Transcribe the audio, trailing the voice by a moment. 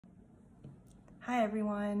Hi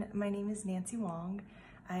everyone, my name is Nancy Wong.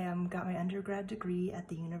 I got my undergrad degree at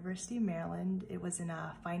the University of Maryland. It was in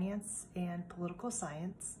finance and political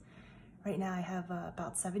science. Right now I have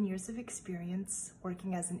about 7 years of experience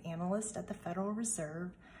working as an analyst at the Federal Reserve.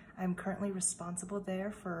 I'm currently responsible there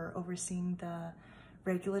for overseeing the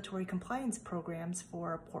regulatory compliance programs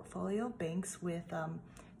for a portfolio of banks with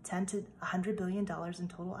 $10 to $100 billion in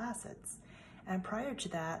total assets. And prior to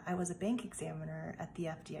that, I was a bank examiner at the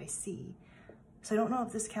FDIC. So I don't know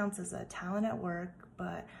if this counts as a talent at work,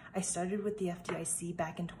 but I started with the FDIC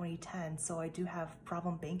back in 2010, so I do have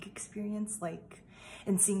problem bank experience, like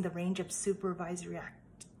in seeing the range of supervisory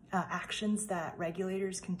actions that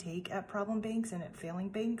regulators can take at problem banks and at failing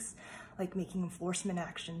banks, like making enforcement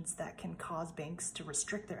actions that can cause banks to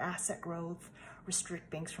restrict their asset growth, restrict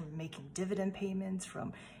banks from making dividend payments,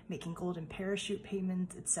 from making golden parachute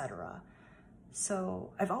payments, etc.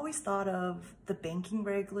 So I've always thought of the banking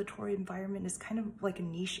regulatory environment as kind of like a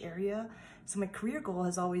niche area. So my career goal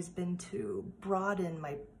has always been to broaden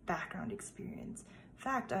my background experience. In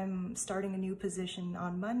fact, I'm starting a new position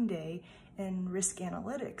on Monday in risk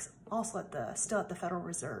analytics, also still at the Federal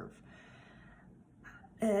Reserve.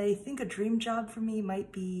 I think a dream job for me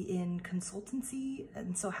might be in consultancy,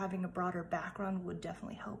 and so having a broader background would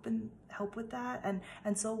definitely help with that,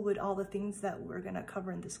 and so would all the things that we're going to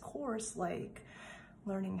cover in this course, like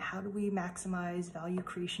learning how do we maximize value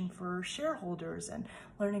creation for shareholders and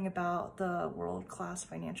learning about the world-class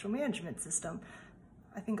financial management system.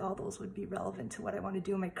 I think all those would be relevant to what I want to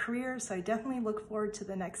do in my career, so I definitely look forward to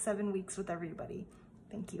the next 7 weeks with everybody.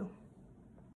 Thank you.